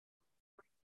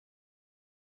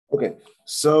Okay,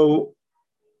 so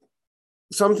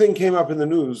something came up in the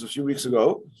news a few weeks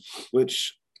ago,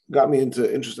 which got me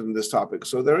interested in this topic.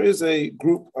 So there is a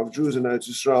group of Jews in Eretz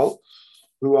Yisrael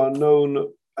who are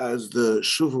known as the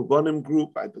Shuvu Banim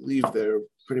group. I believe they're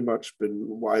pretty much been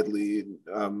widely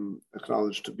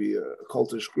acknowledged to be a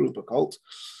cultish group, a cult.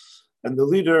 And the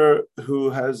leader, who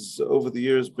has over the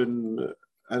years been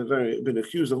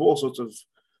accused of all sorts of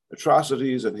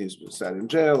atrocities, and he's been sat in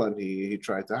jail, and he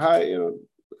tried to hide.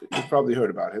 You've probably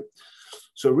heard about him.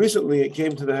 So recently, it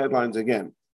came to the headlines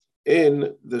again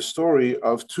in the story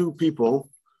of two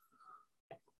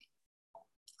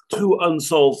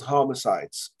unsolved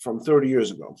homicides from 30 years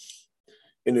ago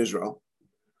in Israel.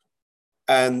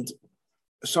 And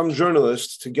some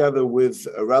journalists, together with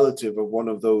a relative of one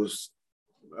of those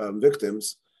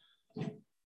victims,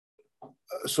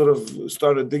 sort of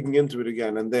started digging into it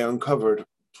again, and they uncovered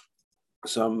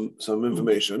some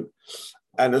information.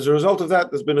 And as a result of that,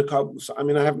 there's been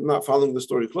I'm not following the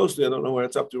story closely. I don't know where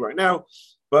it's up to right now.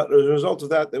 But as a result of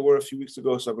that, there were a few weeks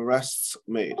ago some arrests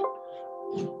made.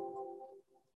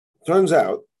 Turns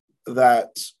out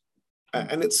that,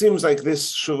 and it seems like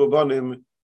this Shuvu Banim,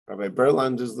 Rabbi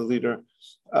Berland is the leader,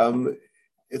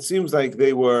 it seems like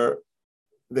they were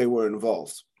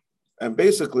involved. And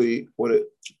basically,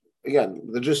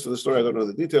 the gist of the story, I don't know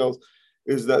the details,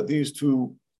 is that these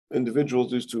two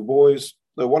individuals, these two boys,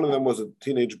 one of them was a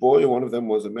teenage boy and one of them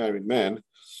was a married man,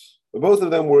 but both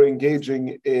of them were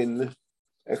engaging in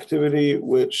activity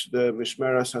which the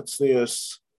Mishmeras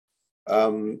Hatznius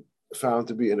found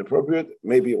to be inappropriate.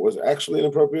 Maybe it was actually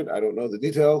inappropriate. I don't know the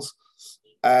details.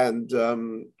 And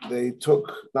they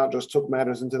not just took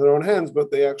matters into their own hands, but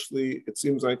they actually, it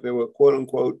seems like they were quote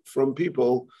unquote from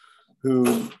people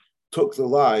who took the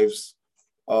lives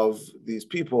of these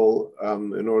people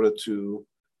in order to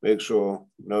make sure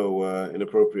no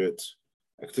inappropriate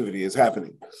activity is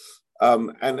happening.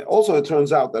 And also it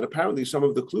turns out that apparently some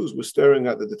of the clues were staring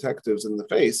at the detectives in the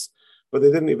face, but they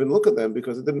didn't even look at them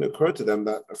because it didn't occur to them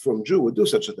that a Frum Jew would do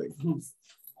such a thing.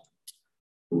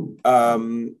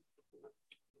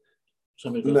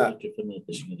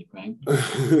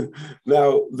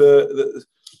 Now,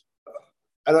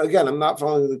 and again, I'm not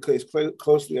following the case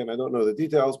closely and I don't know the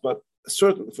details, but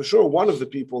for sure, one of the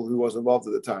people who was involved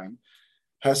at the time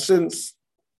has since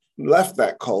left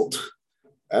that cult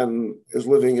and is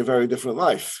living a very different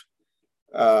life.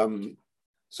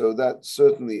 So that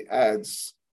certainly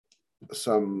adds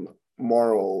some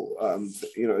moral,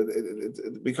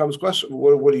 it becomes question,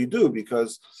 what do you do?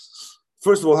 Because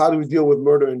first of all, how do we deal with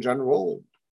murder in general?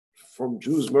 From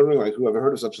Jews murdering, like who ever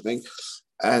heard of such a thing?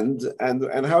 And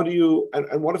how do you,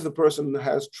 and what if the person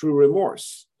has true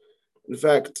remorse? In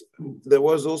fact, there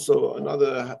was also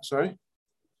another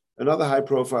high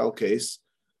profile case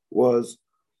was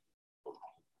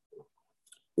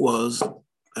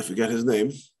I forget his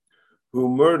name, who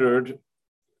murdered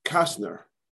Kastner.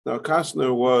 Now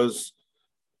Kastner was,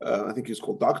 I think he's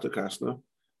called Dr. Kastner,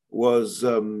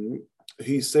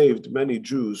 he saved many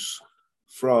Jews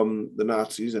from the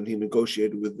Nazis, and he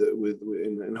negotiated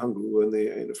in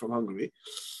Hungary from Hungary.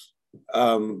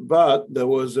 But there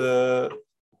was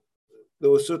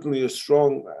certainly a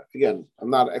strong, again, I'm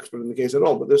not an expert in the case at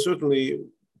all, but there certainly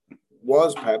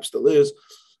was, perhaps still is,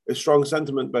 a strong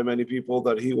sentiment by many people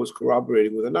that he was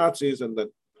corroborating with the Nazis and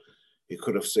that he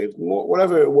could have saved more,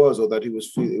 whatever it was, or that it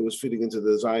was feeding into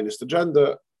the Zionist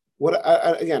agenda.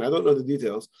 Again, I don't know the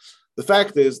details. The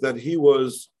fact is that he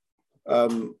was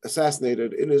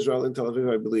assassinated in Israel, in Tel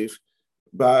Aviv, I believe,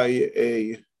 by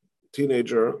a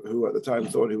teenager who at the time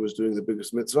thought he was doing the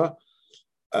biggest mitzvah.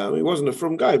 He wasn't a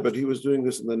frum guy, but he was doing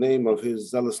this in the name of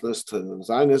his zealousness to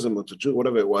Zionism or to Jew,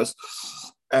 whatever it was.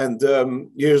 And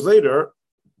years later,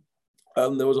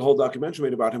 there was a whole documentary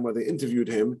made about him where they interviewed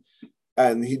him,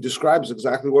 and he describes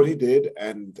exactly what he did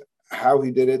and how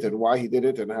he did it and why he did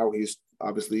it and how he's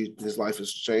obviously his life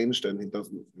has changed, and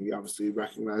he obviously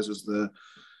recognizes the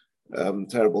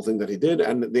terrible thing that he did.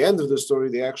 And at the end of the story,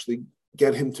 they actually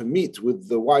get him to meet with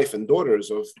the wife and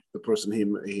daughters of the person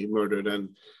he murdered, and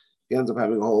he ends up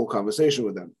having a whole conversation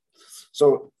with them.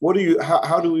 So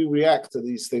how do we react to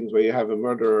these things where you have a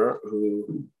murderer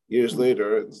who years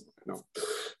later,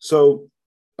 So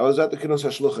I was at the Kinos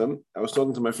HaShluchim. I was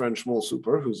talking to my friend Shmuel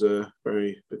Super, who's a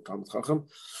very big Talmid Chacham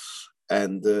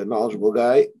and a knowledgeable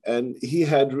guy. And he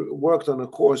had worked on a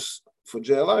course for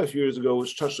JLI a few years ago,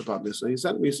 which touched upon this. And he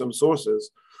sent me some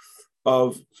sources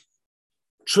of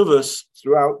tshuvas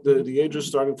throughout the ages,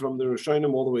 starting from the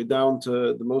Rishonim all the way down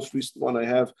to the most recent one I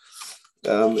have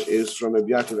is from Rabbi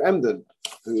Yaakov Emden,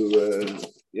 who,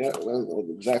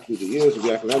 exactly the years. Rabbi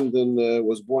Yaakov Emden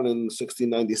was born in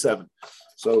 1697.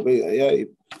 So yeah,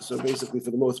 so basically,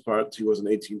 for the most part, he was an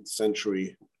 18th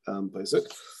century Pesach,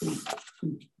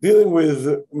 dealing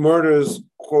with murders,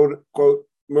 quote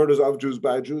murders of Jews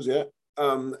by Jews, yeah,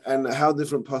 and how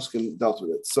different poskim dealt with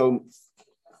it. So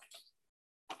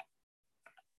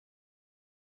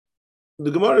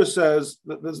the Gemara says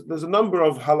that there's a number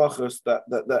of halachas that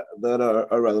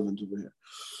are relevant over here.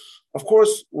 Of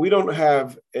course, we don't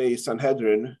have a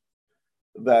Sanhedrin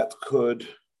that could,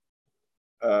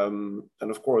 and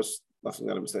of course, nothing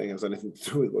that I'm saying has anything to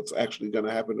do with what's actually going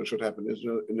to happen or should happen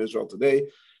in Israel today,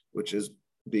 which is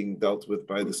being dealt with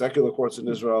by the secular courts in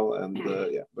Israel. And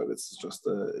but it's just,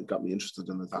 it got me interested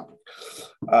in the topic.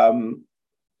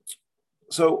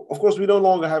 So, of course, we no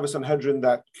longer have a Sanhedrin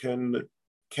that can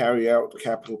carry out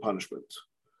capital punishment.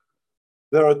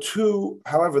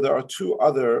 However, there are two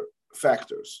other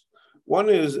factors. One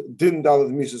is din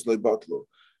dalad mises lebatlu.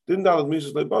 Din dalad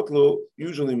mises lebatlu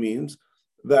usually means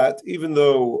that even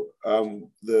though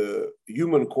the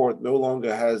human court no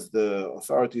longer has the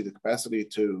authority, the capacity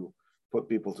to put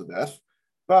people to death,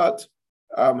 but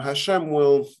Hashem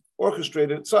will orchestrate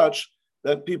it such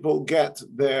that people get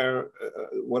their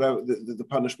whatever the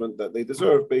punishment that they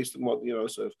deserve based on what,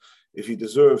 so if he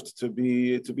deserved to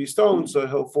be stoned, so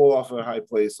he'll fall off a high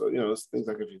place, or things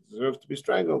like if he deserved to be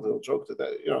strangled, he'll choke to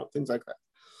death, things like that.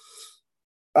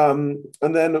 And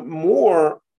then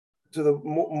more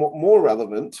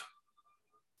relevant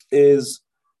is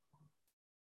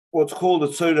what's called a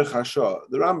tzorech hasha.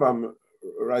 The Rambam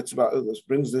writes about this,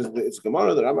 brings this, it's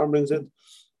Gemara, the Rambam brings it,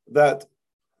 that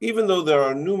even though there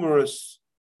are numerous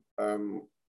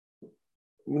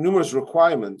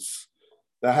requirements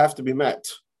that have to be met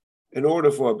in order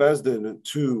for a Beis Din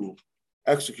to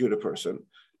execute a person,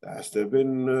 there has to have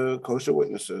been kosher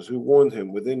witnesses who warned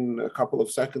him within a couple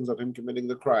of seconds of him committing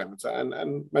the crime,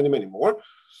 and many, many more.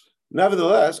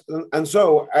 Nevertheless, and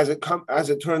so as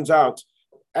it turns out,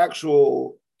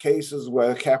 actual cases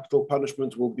where capital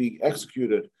punishment will be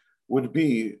executed would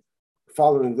be,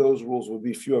 following those rules, would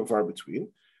be few and far between.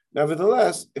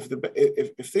 Nevertheless,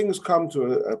 if things come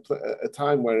to a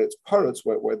time where it's parrots,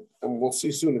 where and we'll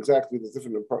see soon exactly the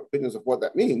different opinions of what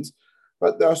that means,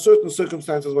 but there are certain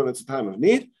circumstances when it's a time of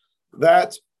need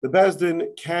that the Beis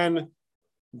Din can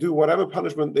do whatever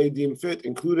punishment they deem fit,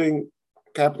 including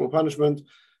capital punishment,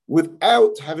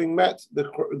 without having met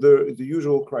the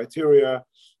usual criteria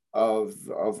of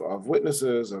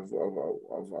witnesses, of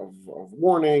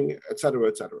warning, etc.,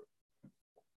 etc.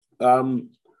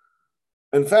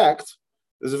 In fact,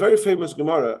 there's a very famous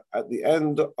Gemara at the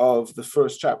end of the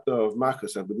first chapter of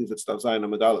Makos, I believe it's Tav Zayin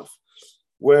Amud Aleph,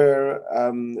 where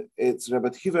it's Rabbi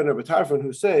Akiva and Rabbi Tarfon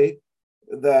who say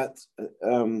that, I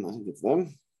think it's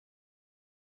them.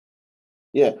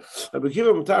 Yeah, Rabbi Akiva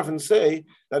and Rabbi Tarfon say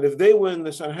that if they were in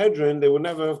the Sanhedrin, they would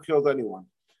never have killed anyone,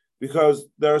 because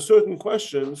there are certain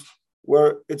questions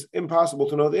where it's impossible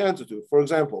to know the answer to. For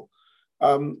example,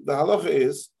 the halacha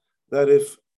is that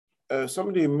if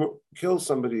somebody kills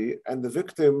somebody and the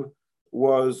victim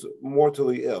was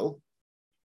mortally ill,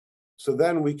 so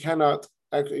then we cannot,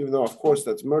 even though of course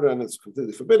that's murder and it's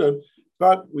completely forbidden,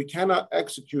 but we cannot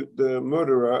execute the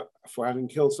murderer for having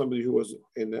killed somebody who was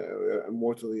in a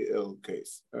mortally ill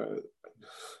case.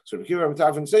 So the Akiva and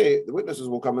Tarfon say, the witnesses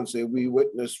will come and say, we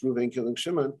witnessed Reuven killing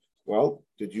Shimon. Well,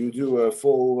 did you do a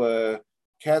full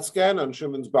CAT scan on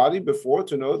Shimon's body before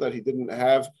to know that he didn't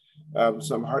have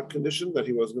some heart condition that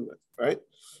he wasn't, right?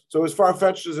 So as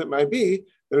far-fetched as it might be,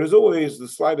 there is always the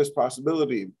slightest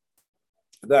possibility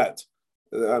that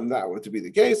that were to be the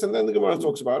case. And then the Gemara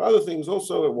talks about other things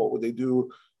also, and what would they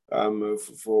do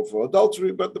for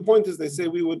adultery. But the point is, they say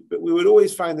we would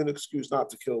always find an excuse not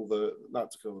to kill the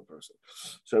person.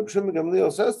 So Rabbi Shimon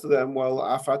Gamliel says to them, well,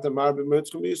 Afat Amar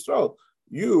b'Metzchum Yisrael,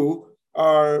 you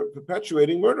are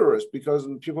perpetuating murderers, because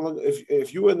people,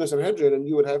 if you were in the Sanhedrin and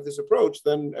you would have this approach,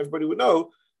 then everybody would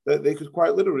know that they could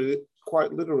quite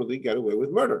literally get away with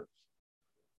murder.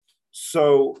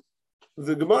 So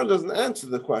the Gemara doesn't answer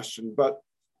the question, but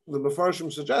the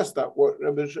Mefarshim suggest that what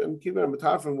Rabbi Akiva and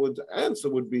Tarfon would answer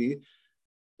would be,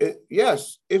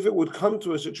 yes, if it would come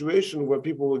to a situation where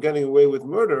people were getting away with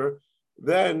murder,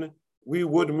 then we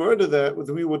would murder them,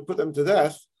 we would put them to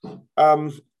death,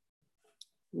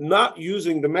 not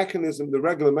using the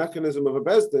regular mechanism of a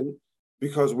Beis Din,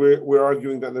 because we're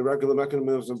arguing that the regular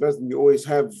mechanism of a Beis Din, you always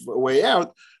have a way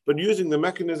out, but using the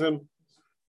mechanism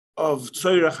of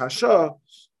tzorech hasha,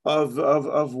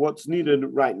 of what's needed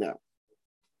right now.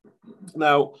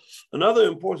 Now, another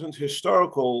important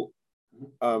historical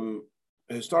thing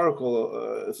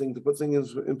to put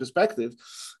things in perspective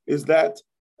is that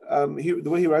the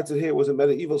way he writes it here was in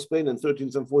medieval Spain in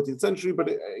 13th and 14th century. But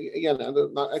again,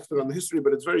 I'm not expert on the history,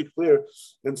 but it's very clear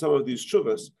in some of these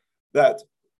shuvas that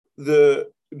the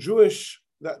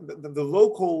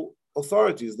local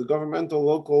authorities, the governmental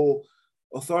local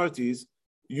authorities,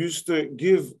 used to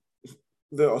give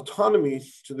the autonomy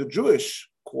to the Jewish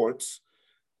courts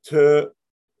to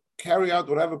carry out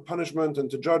whatever punishment and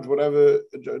to judge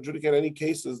adjudicate any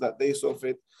cases that they saw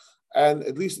fit. And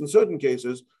at least in certain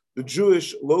cases, the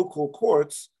Jewish local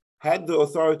courts had the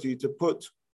authority to put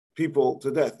people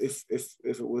to death, if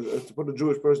it was to put a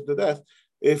Jewish person to death,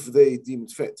 if they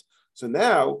deemed fit. So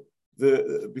now,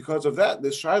 because of that,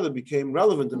 this shaila became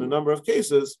relevant in a number of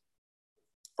cases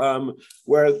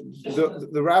where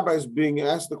the rabbis being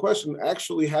asked the question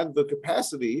actually had the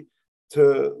capacity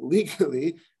to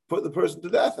legally put the person to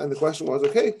death. And the question was,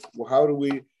 okay, well, how do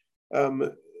we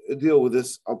deal with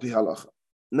this al pi halacha?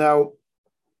 Now,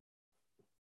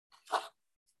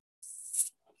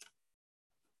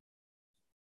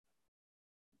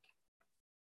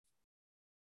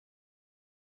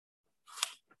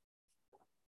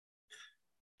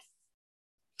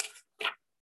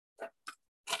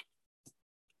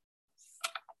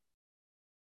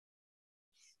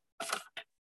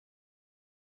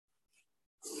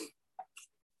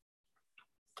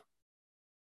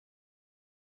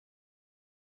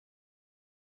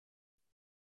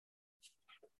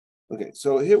 okay,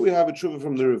 so here we have a tshuva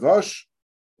from the Rivash.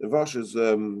 The Rivash is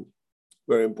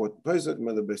very important place. The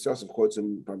Beis Yosef quotes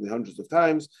him probably hundreds of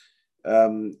times.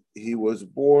 He was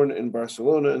born in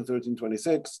Barcelona in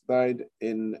 1326. Died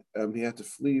in. He had to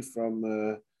flee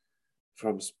from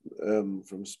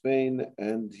Spain,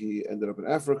 and he ended up in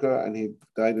Africa. And he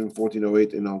died in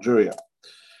 1408 in Algeria.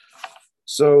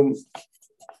 So.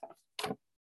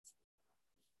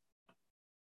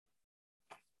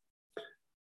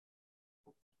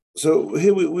 So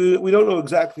here we don't know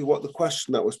exactly what the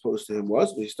question that was posed to him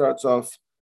was, but he starts off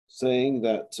saying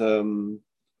that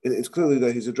it's clearly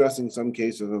that he's addressing some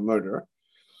case of a murder.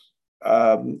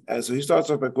 And so he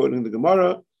starts off by quoting the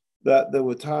Gemara that there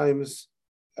were times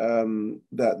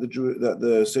that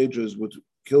the sages would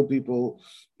kill people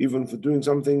even for doing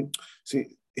something.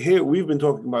 See, here we've been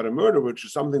talking about a murder, which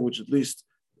is something which at least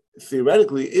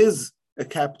theoretically is a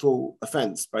capital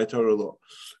offense by Torah law.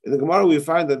 In the Gemara, we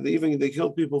find that they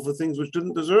killed people for things which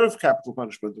didn't deserve capital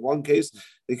punishment. In one case,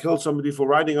 they killed somebody for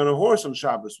riding on a horse on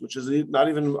Shabbos, which is not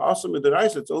even awesome with the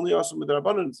rice. It's only awesome with the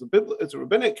Rabbanan. It's a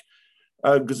rabbinic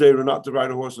gezerah not to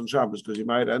ride a horse on Shabbos, because you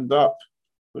might end up,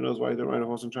 who knows why you don't ride a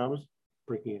horse on Shabbos?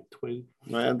 Breaking a twig.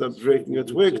 You might end up breaking a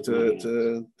twig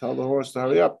to tell the horse to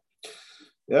hurry up.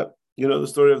 Yep. You know the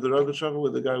story of the Rogatchover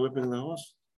with the guy whipping the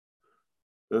horse?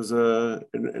 There's the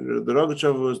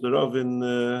Rogatchover was the Rav in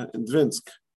Dvinsk,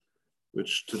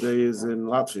 which today is in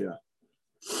Latvia.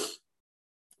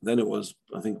 Then it was,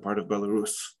 I think, part of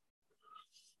Belarus.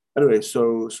 Anyway,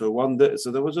 so one day,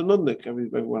 so there was a nudnik.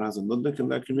 Everyone has a nudnik in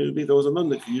that community. There was a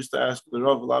nudnik who used to ask the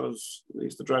Rav it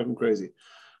used to drive him crazy.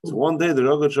 So one day the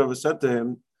Rogatchover said to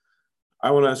him, "I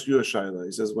want to ask you a shaila."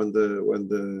 He says, when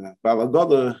the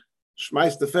Balagoda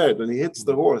schmeißt the fed, when he hits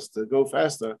the horse to go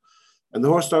faster, and the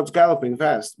horse starts galloping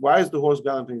fast. Why is the horse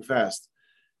galloping fast?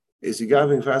 Is he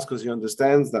galloping fast because he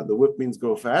understands that the whip means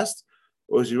go fast?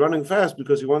 Or is he running fast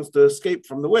because he wants to escape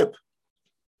from the whip?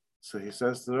 So he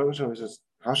says to the Rogatchover, he says,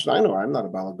 how should I know? I'm not a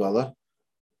Balagoda.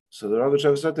 So the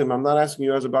Rogatchover said to him, I'm not asking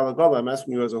you as a Balagoda, I'm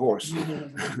asking you as a horse.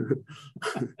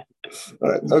 All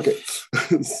right, okay.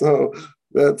 So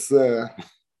that's...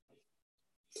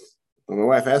 my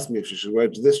wife asked me if she should wear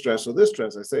this dress or this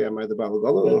dress. I say, am I the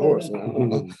Balagoda or the horse?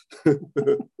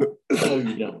 No,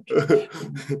 you don't.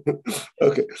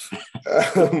 Okay.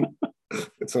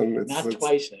 It's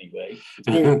twice anyway.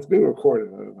 It's being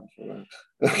recorded.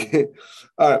 Okay.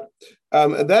 All right.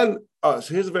 And then, so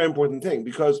here's a very important thing,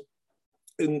 because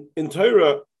in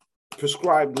Torah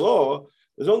prescribed law,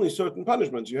 there's only certain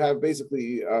punishments. You have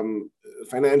basically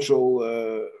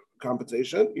financial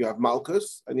compensation, you have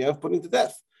malchus, and you have putting to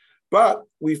death. But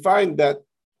we find that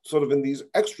sort of in these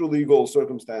extra legal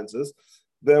circumstances,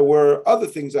 there were other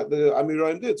things that the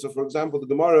Amiroim did. So, for example, the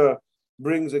Gemara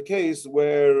brings a case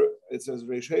where it says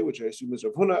Reish Hey, which I assume is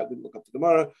Rav Huna, I didn't look up the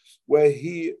Gemara, where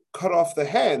he cut off the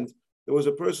hand. There was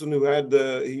a person who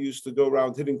he used to go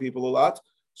around hitting people a lot.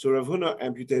 So Rav Huna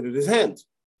amputated his hand,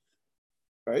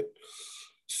 right?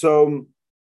 So,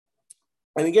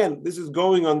 and again, this is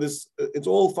going on this, it's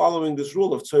all following this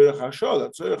rule of Tzorech Hashah,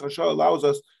 that Tzorech Hashah allows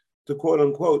us to quote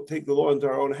unquote take the law into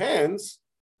our own hands,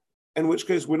 in which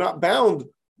case we're not bound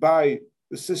by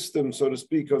the system, so to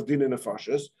speak, of din and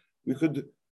nefashos. We could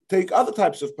take other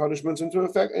types of punishments into the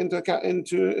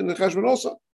cheshbon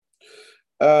also.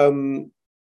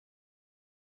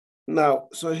 Now,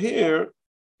 so here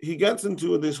he gets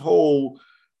into this whole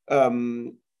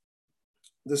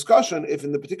discussion if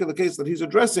in the particular case that he's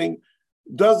addressing,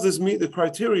 does this meet the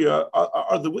criteria?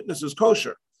 Are the witnesses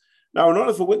kosher? Now, in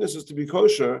order for witnesses to be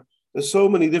kosher, there's so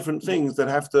many different things that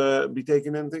have to be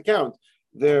taken into account.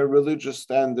 Their religious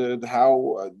standard,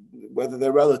 whether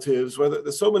they're relatives, whether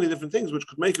there's so many different things which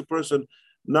could make a person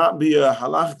not be a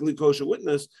halachically kosher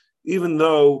witness, even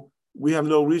though we have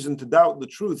no reason to doubt the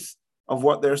truth of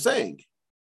what they're saying.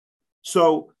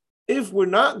 So if we're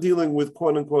not dealing with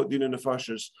quote unquote din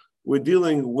nefashos, we're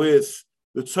dealing with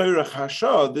the tzorech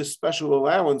hasha, this special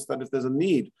allowance that if there's a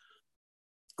need,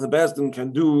 the Beis Din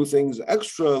can do things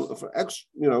extra,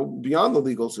 beyond the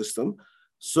legal system.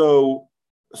 So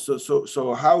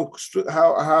how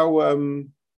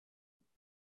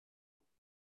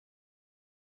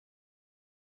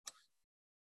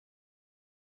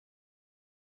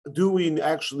do we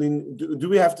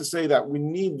have to say that we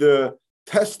need the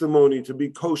testimony to be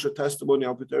kosher testimony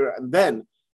al P'Torah, and then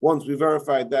once we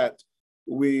verified that,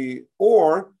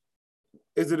 or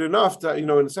is it enough that,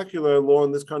 in secular law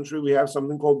in this country, we have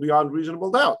something called beyond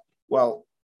reasonable doubt? Well,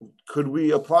 could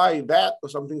we apply that or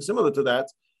something similar to that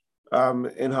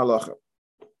in halacha?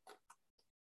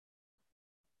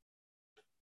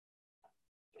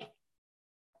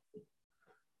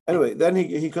 Anyway, then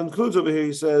he concludes over here,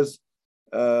 he says,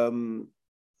 because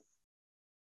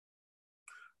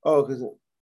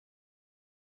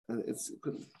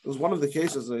it was one of the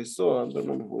cases I saw, I don't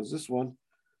remember if it was this one,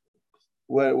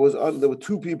 where it was there were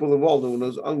two people involved and it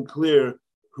was unclear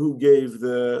who did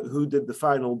the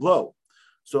final blow.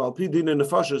 So al pi din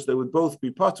nefashos, they would both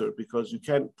be patur because you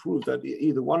can't prove that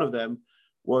either one of them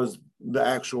was the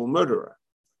actual murderer.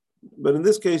 But in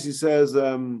this case, he says,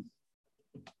 in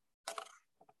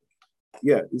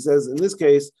this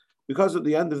case, because at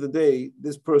the end of the day,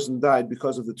 this person died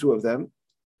because of the two of them,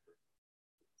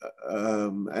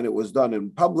 and it was done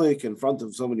in public in front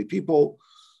of so many people.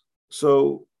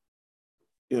 So,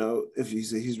 if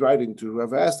he's writing to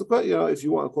whoever asked the question, if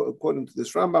you want, according to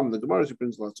this Rambam and the Gemara, he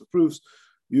brings lots of proofs.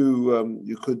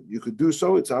 You could do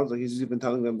so. It sounds like he's even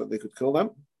telling them that they could kill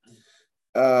them.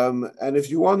 And if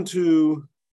you want to,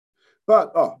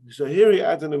 so here he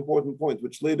adds an important point,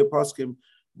 which later poskim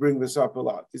bring this up a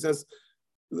lot. He says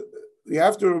you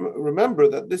have to remember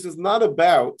that this is not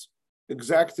about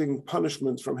exacting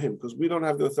punishments from him, because we don't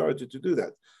have the authority to do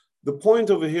that. The point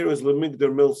over here is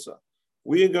lemigdar milsa.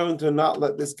 We are going to not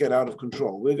let this get out of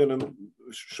control. We're going to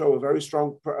show a very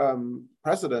strong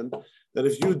precedent that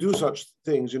if you do such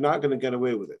things, you're not going to get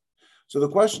away with it. So the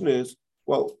question is,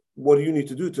 well, what do you need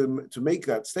to do to make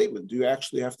that statement? Do you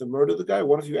actually have to murder the guy?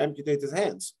 What if you amputate his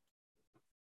hands?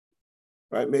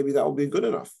 Right? Maybe that will be good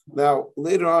enough. Now,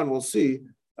 later on, we'll see.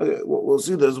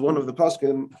 There's one of the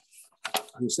poskim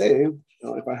who's saying,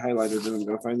 if I highlighted it, I'm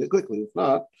going to find it quickly. If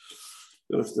not,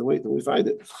 you'll have to wait till we find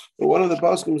it. But one of the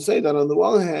poskim say that on the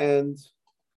one hand,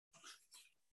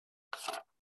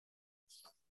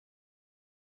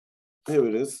 here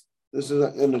it is. This is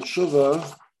in a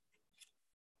tshuva.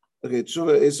 Okay,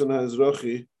 tshuva Eson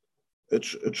HaEzrachi, a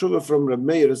tshuva from Reb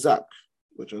Meir Zak,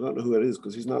 which I don't know who it is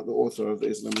because he's not the author of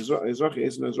Eson HaEzrachi.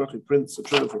 Eson HaEzrachi prints a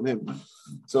tshuva from him.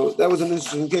 So that was an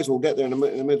interesting case. We'll get there in a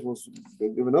minute. We'll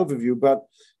give an overview. But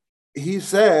he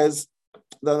says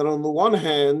that on the one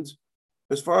hand,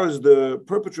 as far as the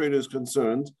perpetrator is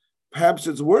concerned, perhaps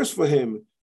it's worse for him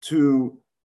to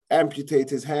amputate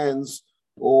his hands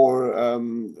or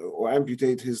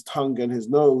amputate his tongue and his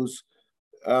nose.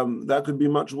 That could be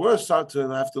much worse to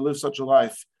have to live such a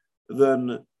life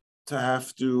than to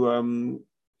have to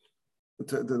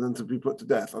be put to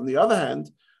death. On the other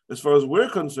hand, as far as we're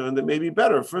concerned, it may be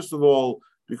better. First of all,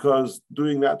 because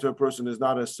doing that to a person is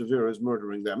not as severe as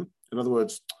murdering them. In other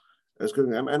words, as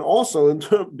killing them, and also in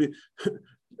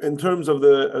terms of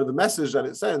the message that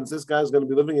it sends, this guy's going to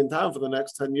be living in town for the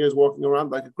next 10 years, walking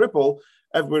around like a cripple.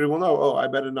 Everybody will know, oh, I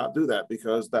better not do that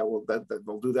because that will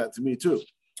do that to me too.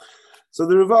 So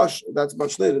the Rivash, that's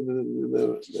much later.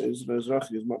 The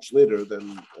Ezrachi is much later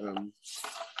than.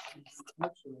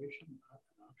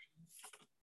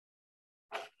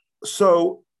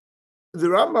 So the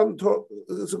Rambam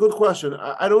it's a good question.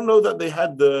 I don't know that they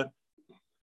had the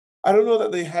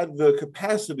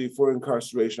capacity for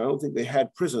incarceration. I don't think they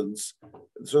had prisons.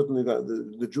 Certainly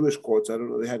the Jewish courts, I don't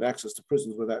know, they had access to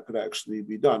prisons where that could actually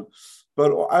be done.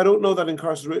 But I don't know that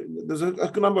incarceration, there's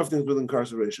a number of things with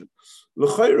incarceration.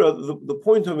 L'chaira, the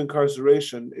point of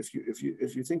incarceration,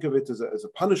 if you think of it as a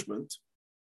punishment,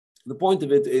 the point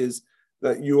of it is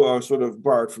that you are sort of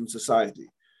barred from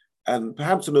society. And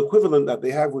perhaps an equivalent that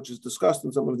they have, which is discussed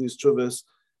in some of these tshuvas,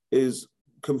 is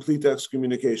complete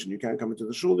excommunication. You can't come into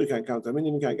the shul, you can't count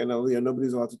Armenian, you can't get an aliyah,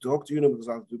 nobody's allowed to talk to you, nobody's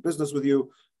allowed to do business with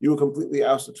you. You were completely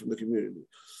ousted from the community.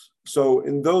 So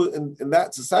in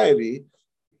that society,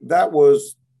 that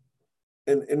was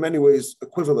in many ways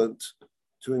equivalent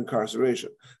to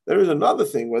incarceration. There is another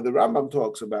thing where the Rambam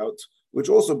talks about, which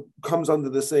also comes under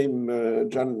the same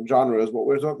genre as what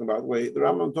we're talking about, where the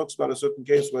Rambam talks about a certain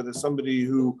case where there's somebody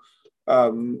who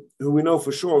we know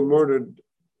for sure murdered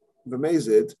the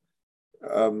Mazid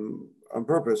on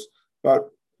purpose,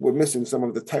 but we're missing some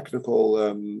of the technical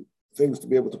things to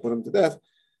be able to put him to death.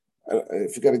 I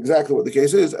forget exactly what the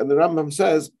case is, and the Rambam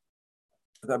says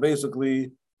that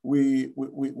basically we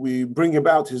bring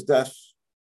about his death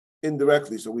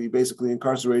indirectly. So we basically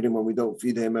incarcerate him when we don't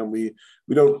feed him, and we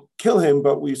don't kill him,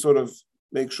 but we sort of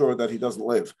make sure that he doesn't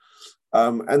live.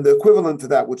 And the equivalent to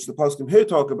that, which the poskim here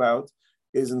talk about,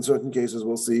 is in certain cases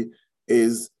we'll see,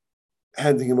 is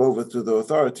handing him over to the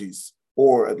authorities,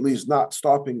 or at least not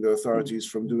stopping the authorities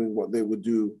from doing what they would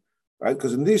do, right?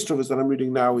 Because in these trovas that I'm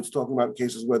reading now, it's talking about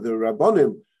cases where the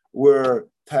Rabbonim were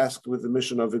tasked with the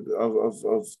mission of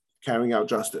carrying out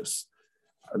justice.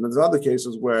 And there's other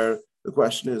cases where the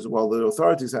question is, well, the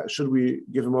authorities, should we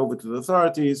give him over to the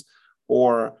authorities,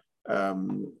 or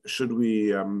should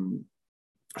we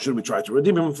try to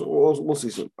redeem him? We'll see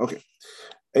soon. Okay.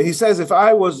 And he says, if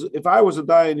I was a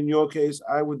dayan in your case,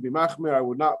 I would be machmir. I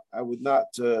would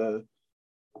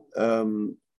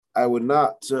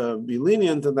not be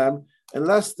lenient to them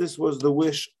unless this was the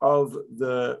wish of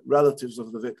the relatives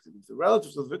of the victim. If the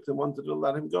relatives of the victim wanted to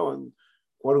let him go and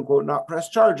quote unquote not press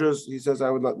charges, he says, I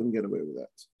would let them get away with that.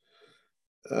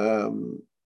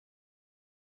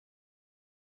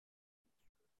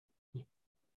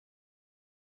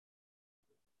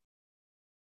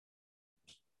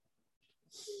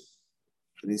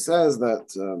 And he says that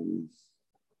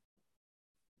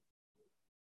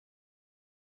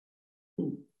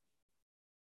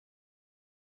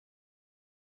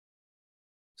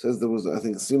says there was, I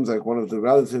think it seems like one of the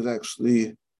relatives,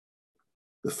 actually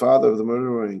the father of the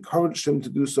murderer, encouraged him to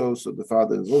do so, so the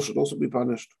father-in-law should also be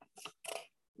punished.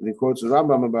 And he quotes the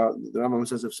Rambam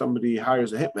says if somebody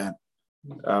hires a hitman,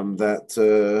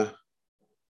 that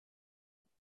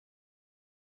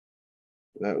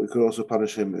we could also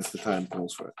punish him if the time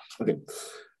calls for it. Okay.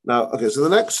 So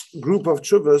the next group of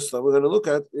tshuvas that we're going to look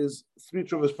at is 3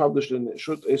 tshuvas published in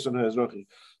Shut Eson HaEzrachi.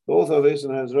 The author of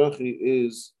Eson HaEzrachi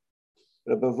is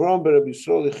Rabbi Avram ben Rabbi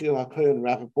Yisrael Yechiel HaKohen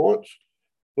Rappaport,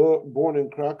 born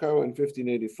in Krakow in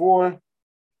 1584.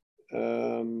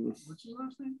 What's his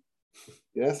last name?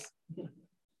 Yes.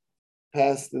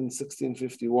 Passed in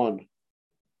 1651.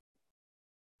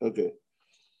 Okay.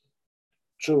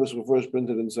 Tshuvas were first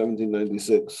printed in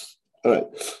 1796. All right.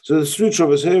 So there's 3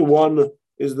 tshuvas here. One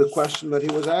is the question that he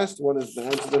was asked. One is the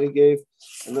answer that he gave,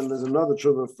 and then there's another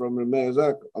tshuva from Rameh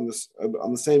Zak on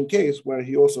the same case where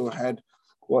he also had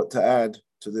what to add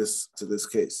to this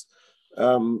case.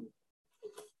 So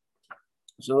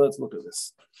let's look at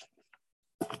this.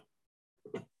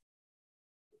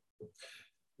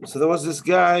 So there was this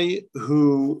guy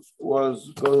who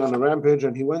was going on a rampage,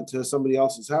 and he went to somebody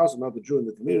else's house, another Jew in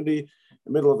the community, in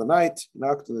the middle of the night. He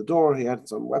knocked on the door. He had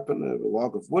some weapon, a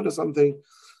log of wood or something.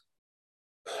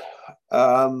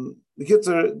 The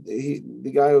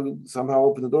guy somehow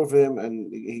opened the door for him,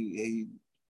 and he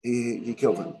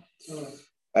killed him.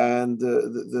 And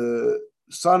the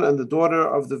son and the daughter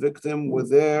of the victim were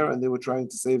there, and they were trying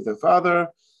to save their father.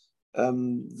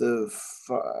 The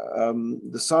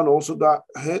son also got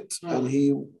hit, and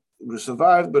he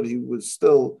survived, but he was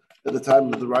still, at the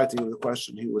time of the writing of the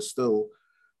question, he was still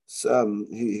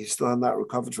he still had not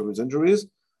recovered from his injuries.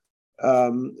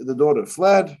 The daughter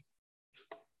fled.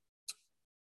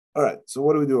 All right, so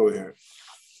what do we do over here?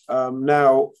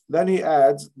 Now, then he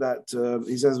adds that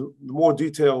he says more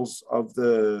details of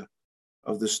the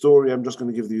story. I'm just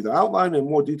going to give you the outline, and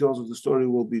more details of the story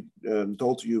will be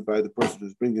told to you by the person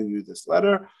who's bringing you this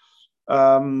letter.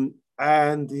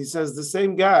 And he says the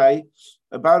same guy,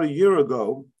 about a year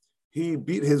ago, he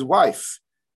beat his wife,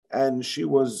 and she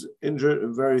was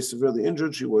injured, very severely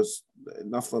injured. She was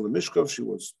Nafla Mishkov. She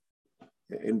was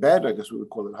in bed. I guess we would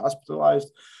call it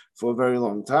hospitalized for a very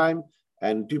long time.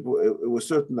 And it was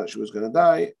certain that she was going to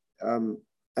die. And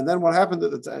then what happened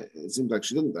at the time, it seems like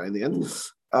she didn't die in the end.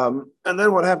 And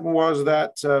then what happened was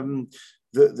that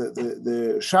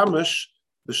the Shamash,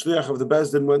 the shliach of the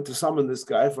Beis Din, went to summon this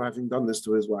guy for having done this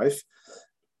to his wife.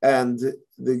 And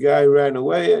the guy ran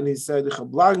away, and he said, he says,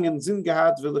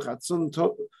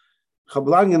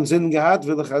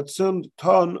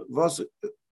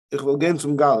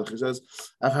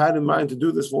 I've had in mind to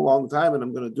do this for a long time, and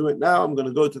I'm going to do it now. I'm going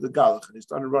to go to the Galach. And he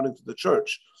started running to the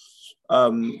church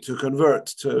to convert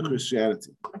to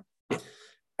Christianity.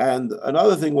 And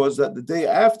another thing was that the day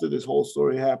after this whole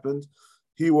story happened,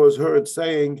 he was heard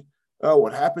saying, "Oh,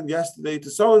 what happened yesterday to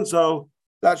so-and-so,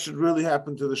 that should really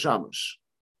happen to the Shamash."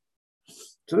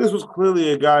 So this was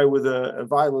clearly a guy with a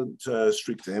violent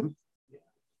streak to him.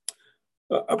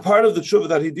 A part of the tshuva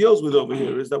that he deals with over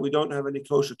here is that we don't have any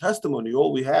kosher testimony.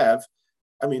 All we have,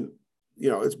 I mean,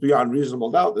 it's beyond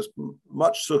reasonable doubt. There's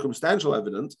much circumstantial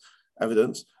evidence,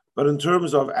 but in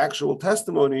terms of actual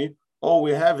testimony, all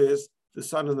we have is the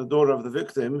son and the daughter of the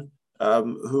victim,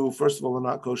 who, first of all, are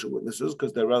not kosher witnesses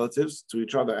because they're relatives to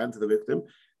each other and to the victim.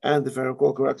 And if I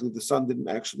recall correctly, the son didn't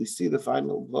actually see the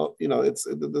final blow.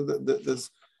 There's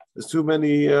too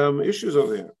many issues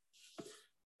over here.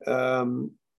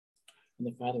 And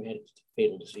the father had a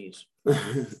fatal disease.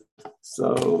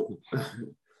 So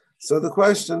the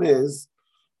question is,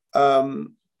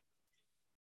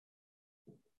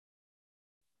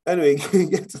 anyway, he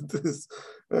gets into this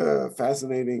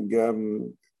fascinating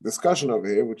discussion over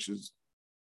here, which is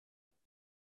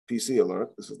PC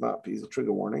alert. This is not PC,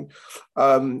 trigger warning.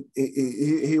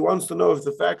 He wants to know if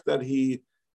the fact that he,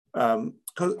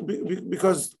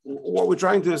 because what we're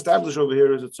trying to establish over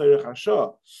here is a tzorech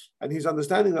hashah, and he's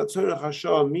understanding that tzorech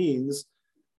hashah means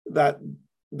that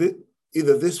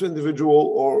either this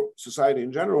individual or society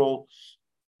in general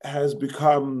has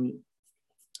become,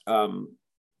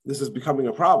 this is becoming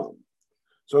a problem.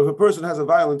 So if a person has a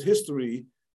violent history,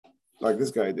 like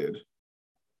this guy did,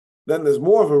 then there's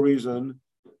more of a reason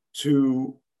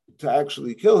to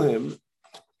actually kill him,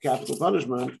 capital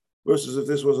punishment, versus if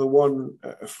this was a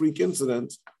freak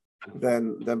incident,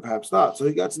 then perhaps not. So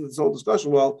he gets into this whole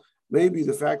discussion. Well, maybe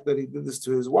the fact that he did this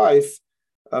to his wife,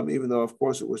 even though of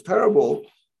course it was terrible,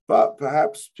 but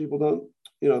perhaps people don't,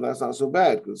 that's not so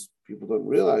bad because people don't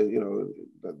realize,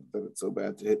 that it's so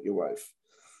bad to hit your wife.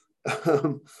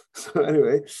 So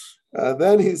anyway,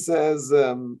 then he says,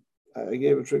 I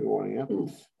gave a trigger warning, yeah?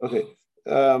 Okay.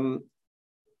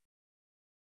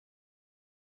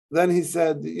 Then he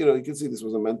said, you can see this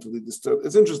was a mentally disturbed.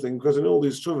 It's interesting because in all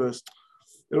these shuvas,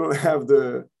 they don't have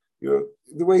the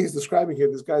way he's describing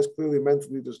here, this guy's clearly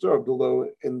mentally disturbed, although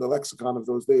in the lexicon of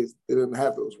those days, they didn't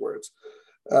have those words.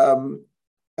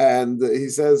 And he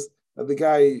says that the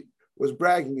guy was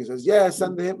bragging. He says, yeah,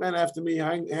 send the hitman after me,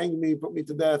 hang me, put me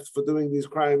to death for doing these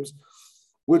crimes,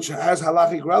 which has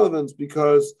halachic relevance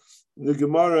because the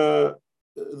Gemara,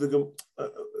 in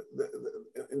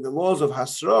the laws of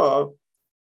Hasra,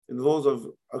 in the laws of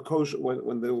a kosher,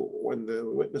 when the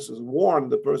witnesses warn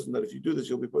the person that if you do this,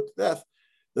 you'll be put to death,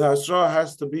 the Hasra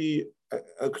has to be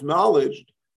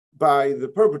acknowledged by the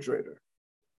perpetrator.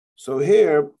 So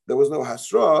here, there was no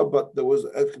Hasra, but there was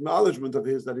acknowledgement of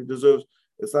his that he deserves.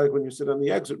 It's like when you sit on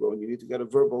the exit row and you need to get a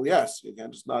verbal yes. You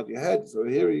can't just nod your head. So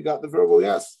here you got the verbal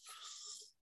yes.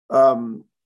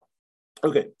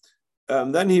 Okay.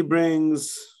 Then he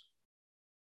brings...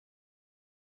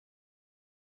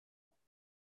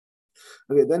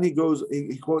 Okay, then he goes,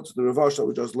 he quotes the Ravash that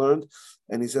we just learned,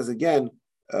 and he says again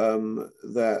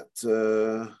that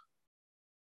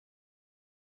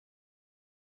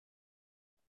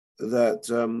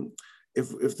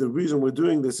if the reason we're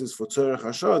doing this is for tzorech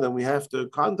hashah, then we have to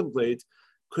contemplate,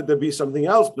 could there be something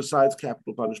else besides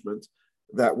capital punishment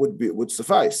that would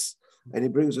suffice? And he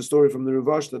brings a story from the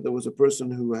Ravash that there was a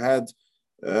person who had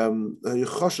there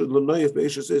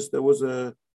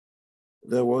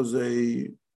was a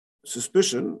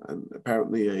suspicion, and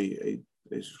apparently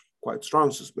a quite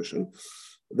strong suspicion,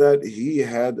 that he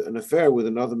had an affair with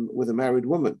a married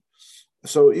woman.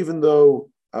 So even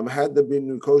though had there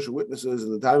been kosher witnesses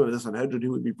in the time of the Sanhedrin, he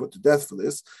would be put to death for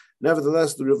this.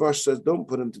 Nevertheless, the Ravash says, don't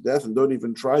put him to death and don't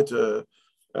even try to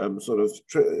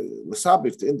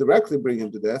masabif, to indirectly bring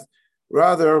him to death.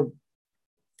 Rather,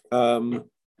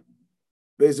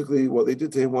 basically what they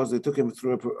did to him was they took him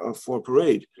through for a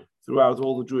parade throughout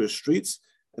all the Jewish streets,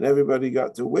 and everybody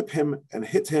got to whip him and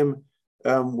hit him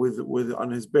with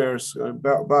on his bare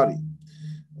body.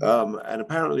 And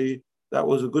apparently that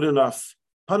was a good enough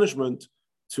punishment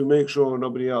to make sure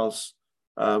nobody else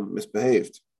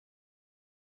misbehaved.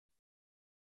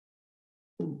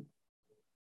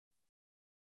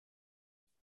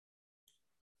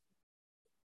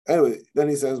 Anyway, then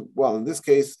he says, well, in this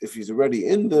case, if he's already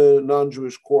in the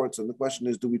non-Jewish courts, and the question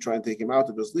is, do we try and take him out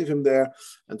or just leave him there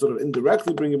and sort of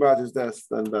indirectly bring about his death,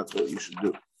 then that's what you should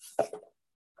do.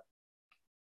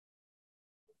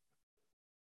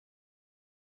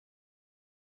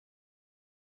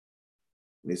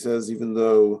 And he says, even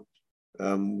though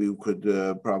we could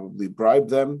probably bribe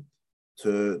them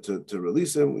to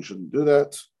release him, we shouldn't do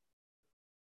that.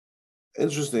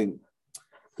 Interesting.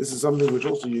 this is something which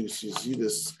also you see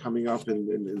this coming up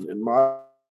in modern.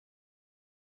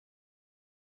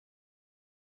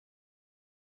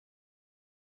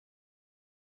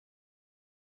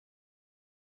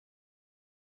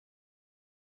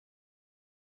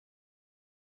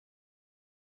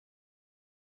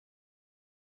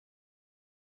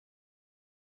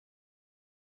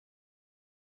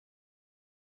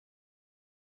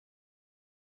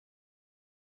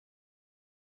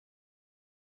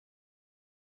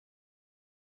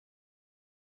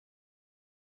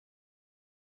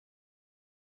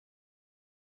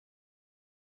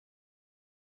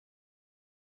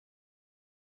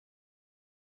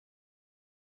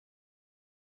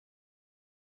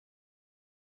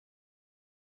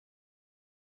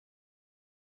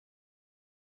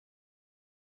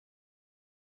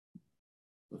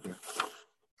 Okay.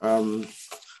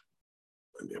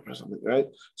 Something, right?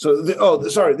 So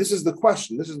this is the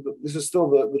question. This is still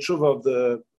the tshuva of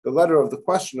the letter of the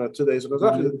questioner today. So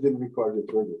didn't record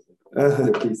it.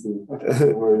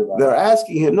 They're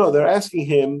asking him. No, they're asking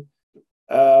him.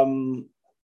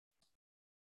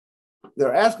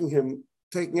 They're asking him,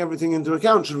 taking everything into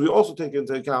account. Should we also take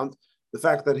into account the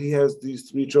fact that he has these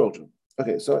three children?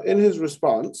 Okay, so in his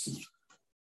response,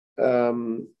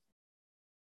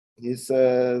 he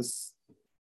says.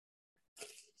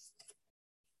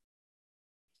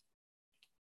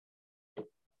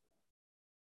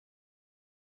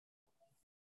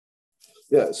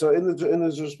 Yeah, so in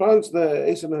his response, the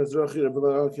Esan Hazrachi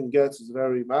Rabbi gets is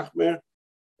very machmir,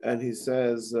 and he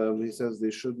says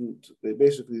they should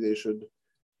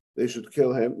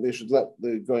kill him. They should let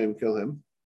the goyim kill him.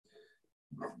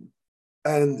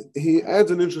 And he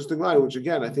adds an interesting line, which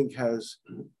again I think has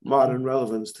modern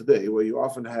relevance today, where you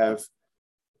often have.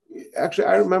 Actually,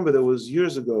 I remember there was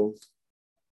years ago.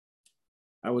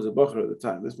 I was a bacher at the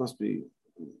time. This must be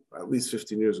at least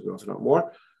 15 years ago, if not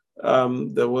more.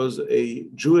 There was a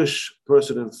Jewish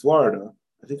person in Florida,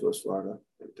 I think it was Florida,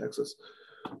 maybe Texas,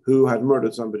 who had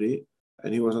murdered somebody,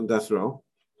 and he was on death row,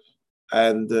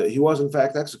 and he was in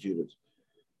fact executed.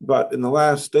 But in the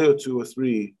last day or two or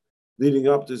three leading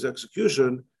up to his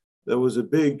execution, there was a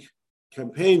big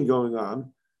campaign going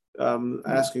on,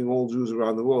 asking all Jews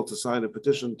around the world to sign a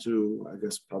petition to, I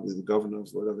guess, probably the governor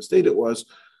of whatever state it was,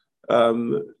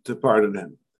 to pardon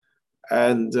him.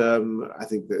 And I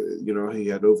think that, he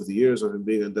had, over the years of him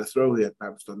being on death row, he had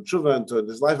perhaps done tshuva and turned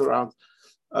his life around.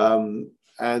 But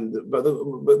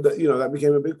that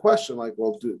became a big question, like,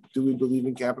 well, do we believe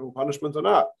in capital punishment or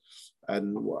not?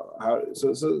 And how? So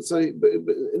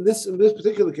in this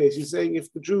particular case, he's saying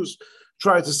if the Jews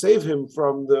try to save him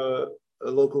from the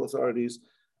local authorities,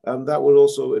 that would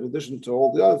also, in addition to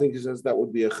all the other things, he says that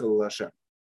would be a chilul Hashem.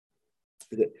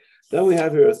 Okay. Then we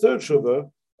have here a third shuvah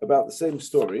about the same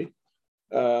story.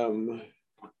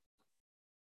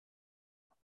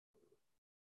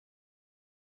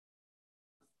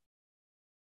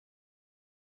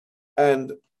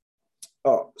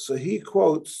 So he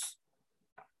quotes.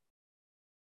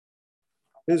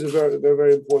 Here's a very, very,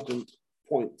 very important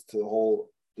point to the whole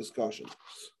discussion,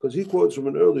 because he quotes from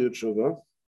an earlier tshuva.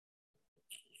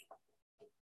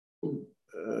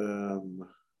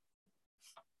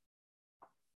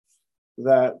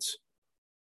 That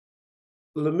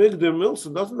Lemigdar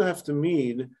Milsa doesn't have to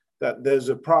mean that there's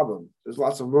a problem. There's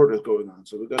lots of murders going on,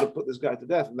 so we're going to put this guy to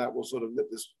death, and that will sort of nip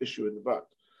this issue in the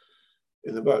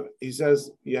bud. He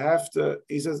says you have to.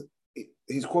 He says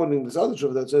he's quoting this other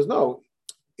tshuva that says no,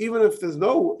 even if there's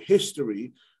no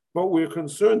history, but we're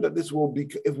concerned that this will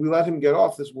be, if we let him get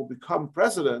off, this will become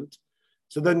precedent.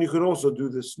 So then you can also do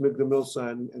this Migdal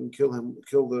Milsa and kill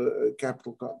the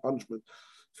capital punishment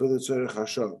for the Tzerich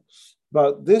Hashem.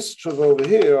 But this tshuva over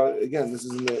here, again, this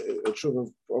is a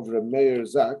tshuva over a Meir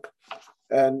Zak,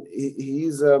 and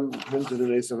he's printed in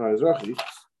Esan HaEzrachi,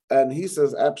 and he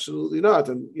says absolutely not.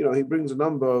 And he brings a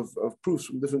number of proofs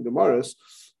from different Gemaras,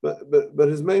 but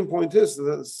his main point is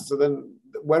that, so then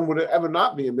when would it ever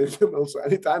not be a Migdal Milsa?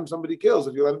 Anytime somebody kills,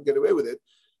 if you let him get away with it,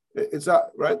 it's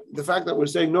not right. The fact that we're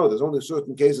saying no, there's only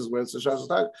certain cases where it's a shas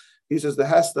attack. He says there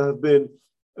has to have been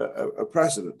a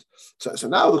precedent. So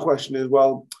now the question is,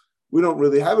 well, we don't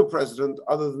really have a precedent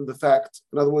other than the fact,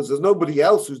 in other words, there's nobody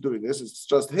else who's doing this, it's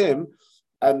just him,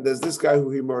 and there's this guy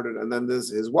who he murdered, and then there's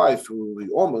his wife who he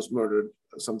almost murdered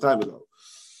some time ago.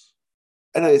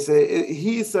 And I say,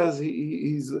 he says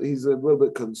he's a little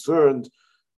bit concerned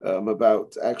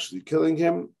about actually killing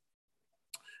him,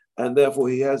 and therefore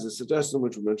he has a suggestion,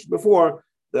 which we mentioned before,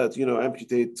 that,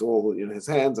 amputate all his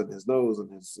hands and his nose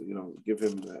and his, give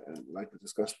him, like we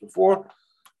discussed before.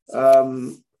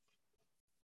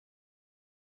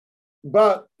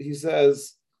 But he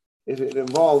says if it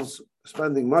involves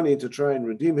spending money to try and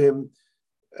redeem him,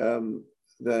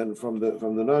 then from the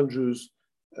non-Jews,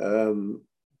 then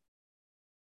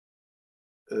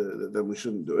we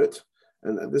shouldn't do it.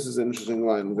 And this is an interesting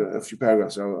line. A few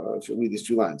paragraphs. I'll read these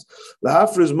 2 lines.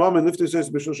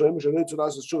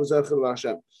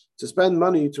 To spend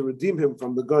money to redeem him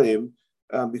from the goyim,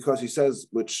 because he says,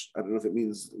 which I don't know if it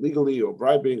means legally or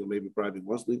bribing, or maybe bribing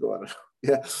was legal. I don't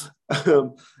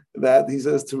know. That he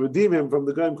says to redeem him from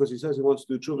the goyim because he says he wants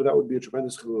to do tshuva. That would be a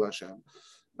tremendous chilul Hashem.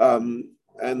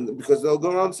 And because they'll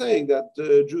go around saying that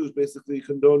Jews basically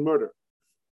condone murder.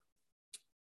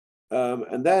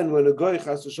 And then when a goy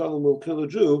chas v'shalom will kill a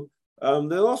Jew,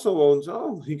 they'll also won't say,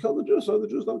 oh, he killed the Jew, so the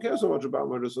Jews don't care so much about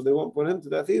murder, so they won't put him to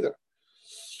death either.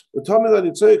 I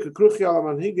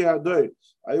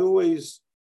always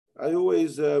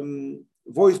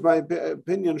voice my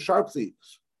opinion sharply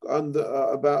on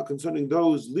about concerning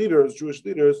those leaders, Jewish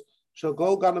leaders. At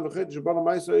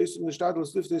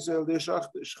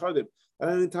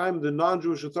any time, the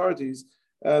non-Jewish authorities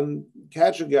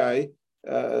catch a guy,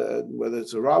 whether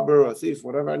it's a robber or a thief,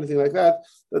 whatever, anything like that,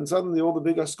 then suddenly all the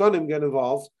big askanim get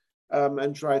involved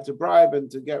and try to bribe and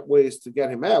to get ways to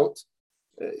get him out.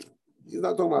 He's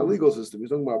not talking about a legal system, he's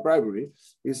talking about bribery.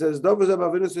 He says, this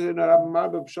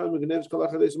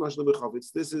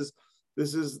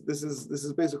is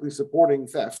basically supporting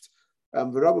theft.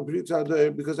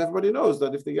 Because everybody knows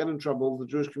that if they get in trouble, the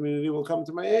Jewish community will come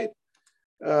to my aid.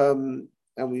 And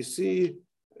we see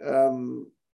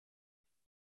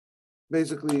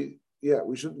basically,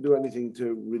 we shouldn't do anything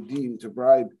to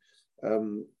bribe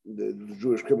the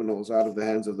Jewish criminals out of the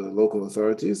hands of the local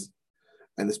authorities.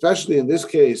 And especially in this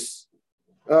case,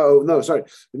 he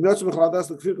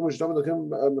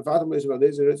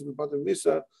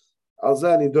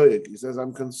says,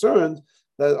 I'm concerned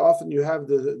that often you have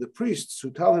the priests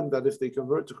who tell him that if they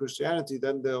convert to Christianity,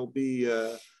 then they'll be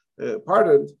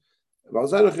pardoned. He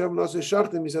says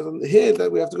here that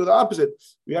we have to go the opposite.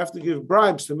 We have to give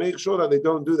bribes to make sure that they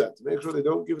don't do that, to make sure they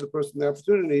don't give the person the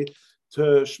opportunity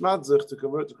to shmadzich, to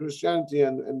convert to Christianity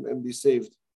and be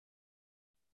saved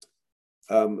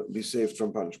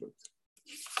from punishment.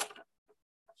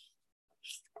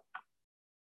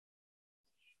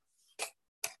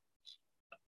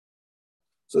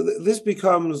 So this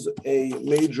becomes a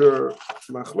major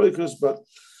machlokas, but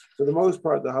for the most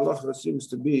part, the halacha seems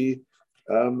to be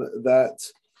that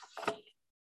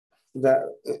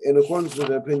in accordance with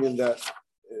the opinion that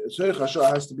Tzorech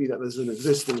Hashah has to be that there's an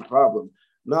existing problem,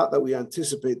 not that we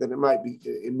anticipate that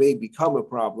it may become a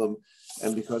problem,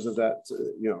 and because of that,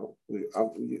 we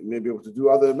may be able to do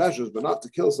other measures, but not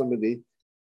to kill somebody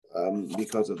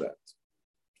because of that.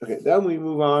 Okay, then we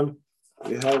move on.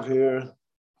 We have here.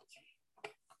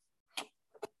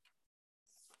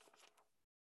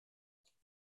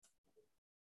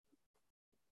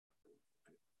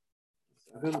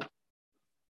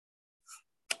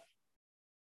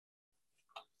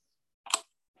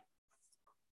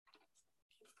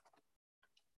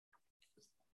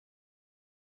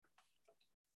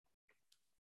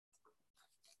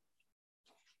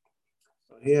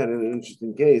 He had an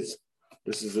interesting case.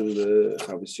 This is in the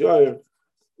Chavis Yair,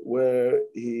 where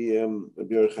he,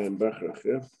 Rabbi Chaim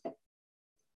Bechrach,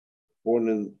 born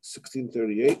in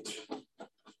 1638,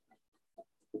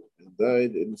 and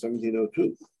died in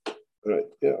 1702. Right,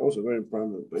 also very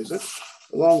prominent place. A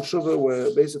long shuvah where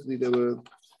basically there were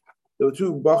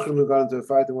 2 Bachrim who got into a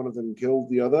fight, and one of them killed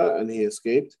the other, and he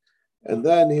escaped. And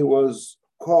then he was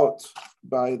caught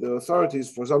by the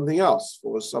authorities for something else,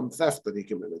 for some theft that he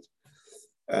committed.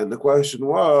 And the question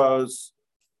was,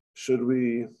 should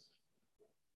we,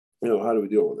 how do we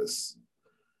deal with this?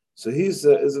 So it's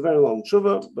a very long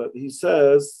tshuva, but he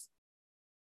says,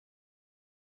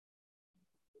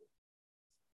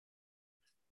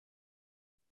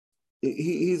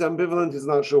 he's ambivalent, he's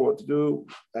not sure what to do.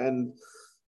 And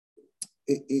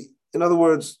in other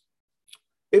words,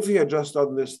 if he had just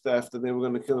done this theft and they were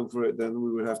going to kill him for it, then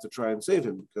we would have to try and save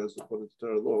him, because according to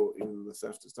Torah law, even the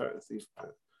theft is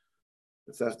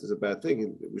the theft is a bad thing,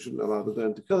 and we shouldn't allow the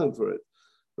Kohen to kill him for it.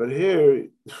 But here,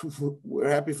 we're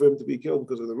happy for him to be killed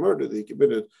because of the murder that he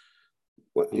committed,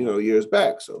 years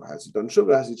back. So has he done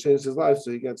shuvah? Has he changed his life?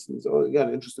 So he gets, again,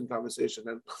 interesting conversation.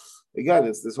 And again,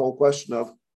 it's this whole question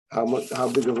of how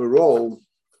big of a role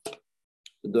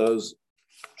does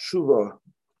shuvah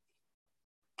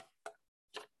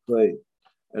play?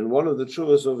 And one of the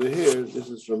tshuvas over here, this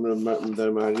is from the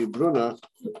Mahari Bruna,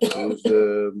 who's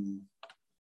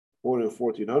born in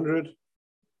 1400,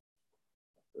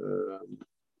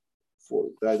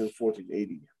 died in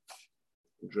 1480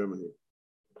 in Germany.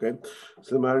 Okay,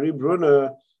 so Mahari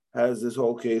Bruna has this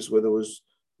whole case where there was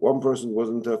one person was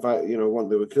into a fight, they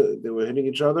were hitting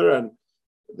each other, and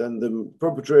then the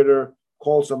perpetrator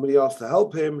called somebody else to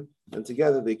help him, and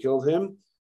together they killed him.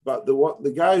 But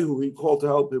the guy who he called to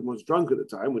help him was drunk at the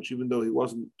time, which even though he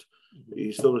wasn't,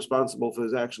 he's still responsible for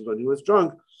his actions when he was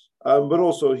drunk. But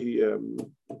also he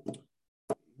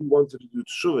wanted to do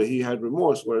teshuvah. He had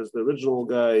remorse, whereas the original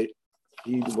guy,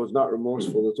 he was not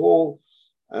remorseful at all.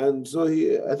 And so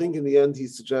I think in the end, he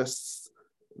suggests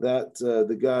that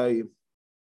the guy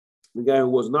who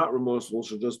was not remorseful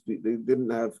should just be, they didn't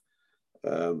have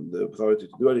the authority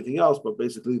to do anything else, but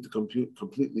basically to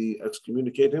completely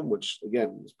excommunicate him, which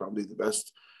again is probably the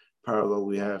best parallel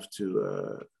we have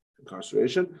to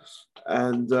incarceration.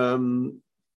 And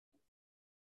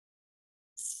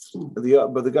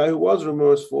but the guy who was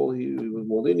remorseful, he was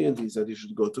more lenient. He said he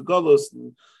should go to Golos,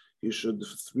 and he should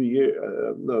for 3 years.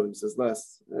 No, he says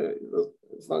less.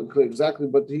 It's not clear exactly,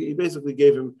 but he basically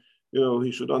gave him,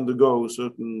 he should undergo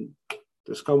certain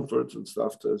discomforts and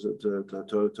stuff to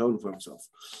atone for himself.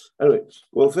 Anyway,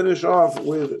 we'll finish off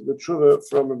with the tshuva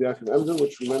from Rabbi Yaakov Emden,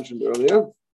 which we mentioned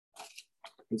earlier.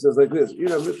 He says like this: he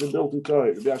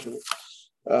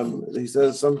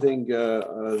says something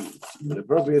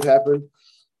inappropriate happened.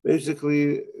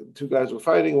 Basically, two guys were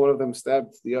fighting. One of them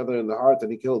stabbed the other in the heart,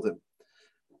 and he killed him.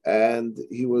 And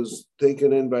he was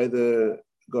taken in by the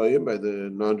goyim, by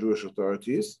the non-Jewish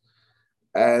authorities.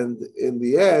 And in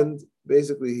the end,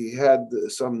 basically, he had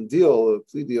some deal, a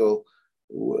deal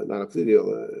with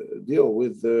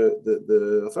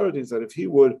the authorities that if he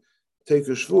would take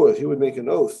a shvuah, if he would make an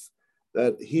oath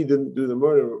that he didn't do the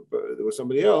murder, but there was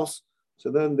somebody else, so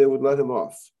then they would let him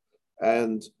off.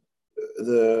 And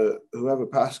whoever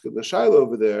passed the shaila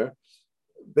over there,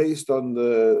 based on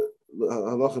the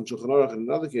halach and Shulchan Aruch in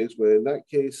another case, where in that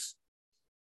case,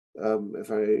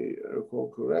 if I recall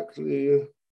correctly, I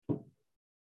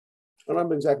don't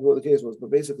remember exactly what the case was, but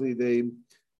basically the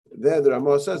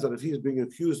Ramah says that if he's being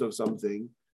accused of something,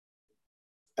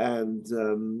 and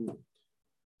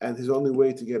his only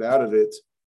way to get out of it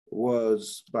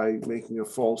was by making a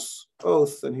false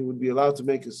oath, then he would be allowed to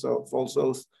make a false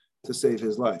oath to save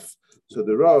his life. So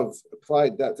the Rav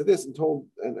applied that to this and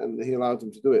he allowed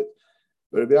him to do it.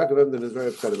 But Rabbi Yaakov Emden is very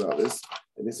upset about this,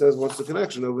 and he says, "What's the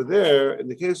connection over there? In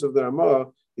the case of the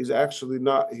Ramah, he's actually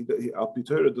not. Al Pi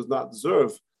Torah does not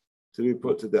deserve to be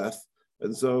put to death."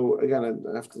 And so again,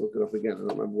 I have to look it up again. I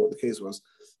don't remember what the case was,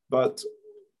 but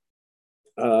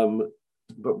in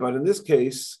this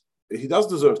case, he does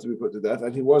deserve to be put to death,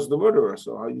 and he was the murderer.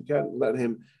 So how you can't let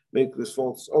him make this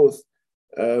false oath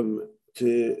to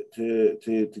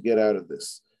get out of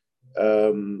this?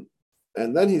 And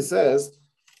then he says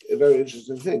a very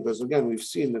interesting thing, because again, we've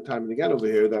seen the time and again over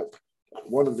here that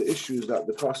one of the issues that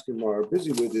the poskim are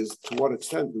busy with is to what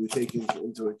extent do we take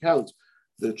into account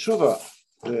the tshuva,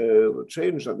 the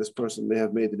change that this person may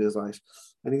have made in his life.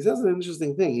 And he says an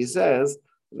interesting thing. He says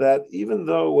that even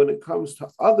though when it comes to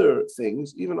other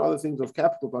things, even other things of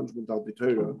capital punishment, Al Pi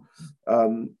Torah,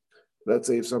 let's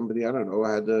say if somebody, I don't know,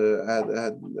 had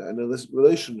an illicit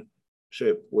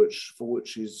relationship for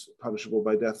which he's punishable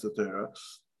by death to Torah,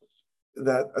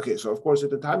 so of course at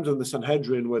the times of the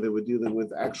Sanhedrin where they were dealing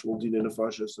with actual din and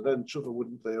nefashos, so then tshuva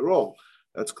wouldn't play a role.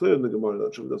 That's clear in the Gemara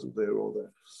that tshuva doesn't play a role there.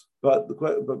 But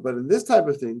in this type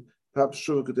of thing, perhaps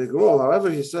tshuva could take a role. However,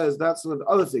 he says that's not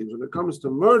other things. When it comes to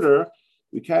murder,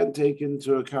 we can't take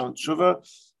into account tshuva,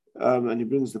 and he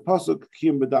brings the pasuk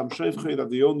Kiyum b'dam sheifchei, that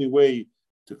the only way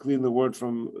to clean the world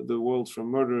from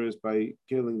murder is by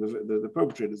killing the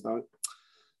perpetrators. Now,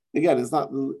 again, it's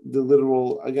not the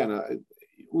literal. Again,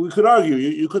 we could argue.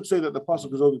 You could say that the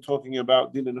pasuk is only talking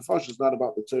about din and nefashos, not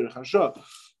about the tzarich hasha.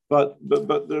 But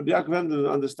Rabbi Yaakov Emden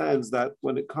understands that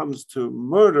when it comes to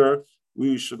murder,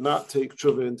 we should not take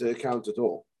tshuva into account at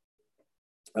all.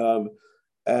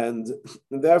 And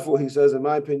therefore, he says, in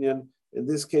my opinion, in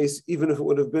this case, even if it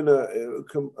would have been a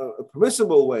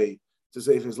permissible way to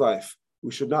save his life,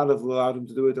 we should not have allowed him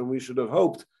to do it, and we should have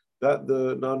hoped that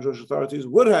the non-Jewish authorities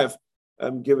would have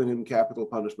given him capital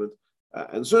punishment,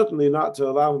 and certainly not to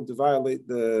allow him to violate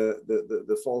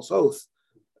the false oath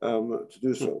to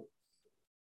do so.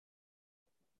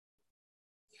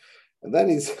 And then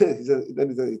he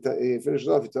finishes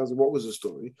off. He tells him what was the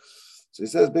story. So he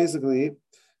says basically,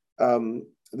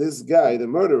 this guy, the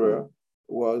murderer,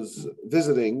 was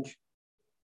visiting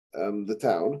the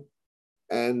town,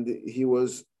 and he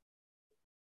was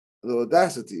the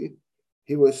audacity.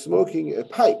 He was smoking a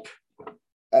pipe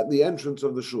at the entrance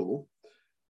of the shul,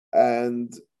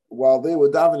 and while they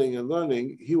were davening and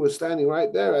learning, he was standing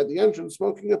right there at the entrance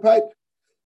smoking a pipe.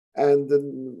 And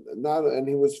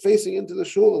he was facing into the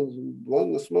shul and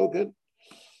blowing the smoke in.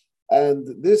 And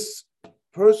this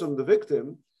person, the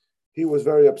victim, he was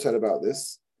very upset about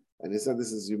this, and he said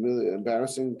this is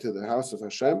embarrassing to the house of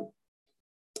Hashem.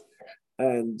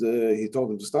 And he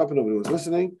told him to stop, and nobody was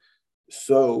listening.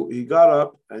 So he got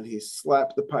up and he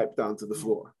slapped the pipe down to the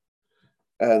floor.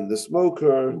 And the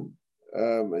smoker,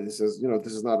 and he says,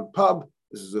 this is not a pub,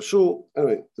 this is a shul.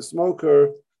 Anyway, the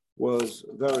smoker was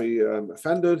very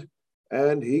offended,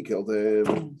 and he killed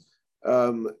him.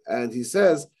 And he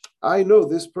says, I know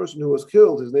this person who was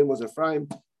killed, his name was Ephraim.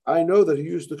 I know that he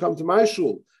used to come to my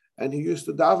shul, and he used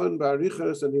to daven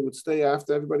ba'arichas, and he would stay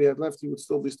after everybody had left. He would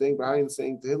still be staying behind,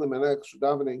 saying Tehillim and extra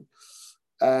davening.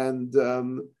 And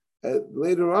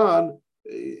later on,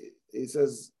 he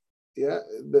says,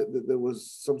 there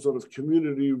was some sort of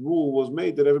community rule was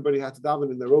made that everybody had to daven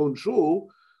in their own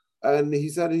shul. And he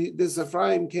said, this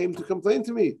Ephraim came to complain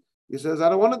to me. He says, I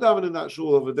don't want to daven in that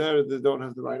shul over there. They don't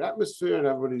have the right atmosphere, and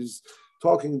everybody's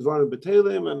talking Dvarim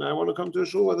B'Teilim, and I want to come to a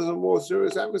shul where there's a more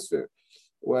serious atmosphere,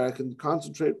 where I can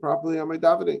concentrate properly on my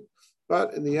davening.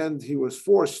 But in the end, he was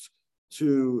forced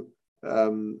to keep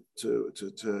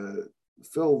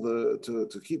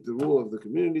the rule of the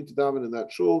community to daven in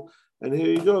that shul. And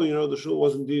here you go. The shul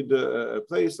was indeed a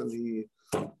place, and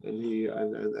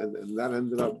that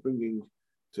ended up bringing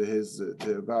to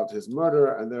about his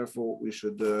murder, and therefore we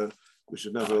should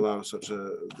never allow such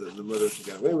the murder to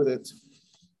get away with it.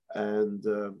 And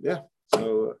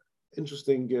so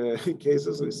interesting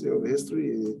cases we see over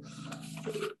history,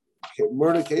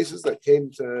 murder cases that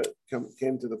came to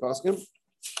the Paskim,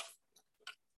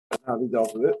 and how they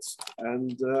dealt with it.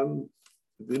 And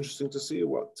it'd be interesting to see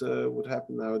what would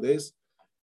happen nowadays.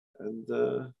 And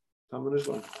Tam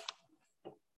Islam.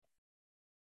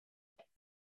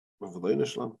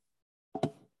 Islam.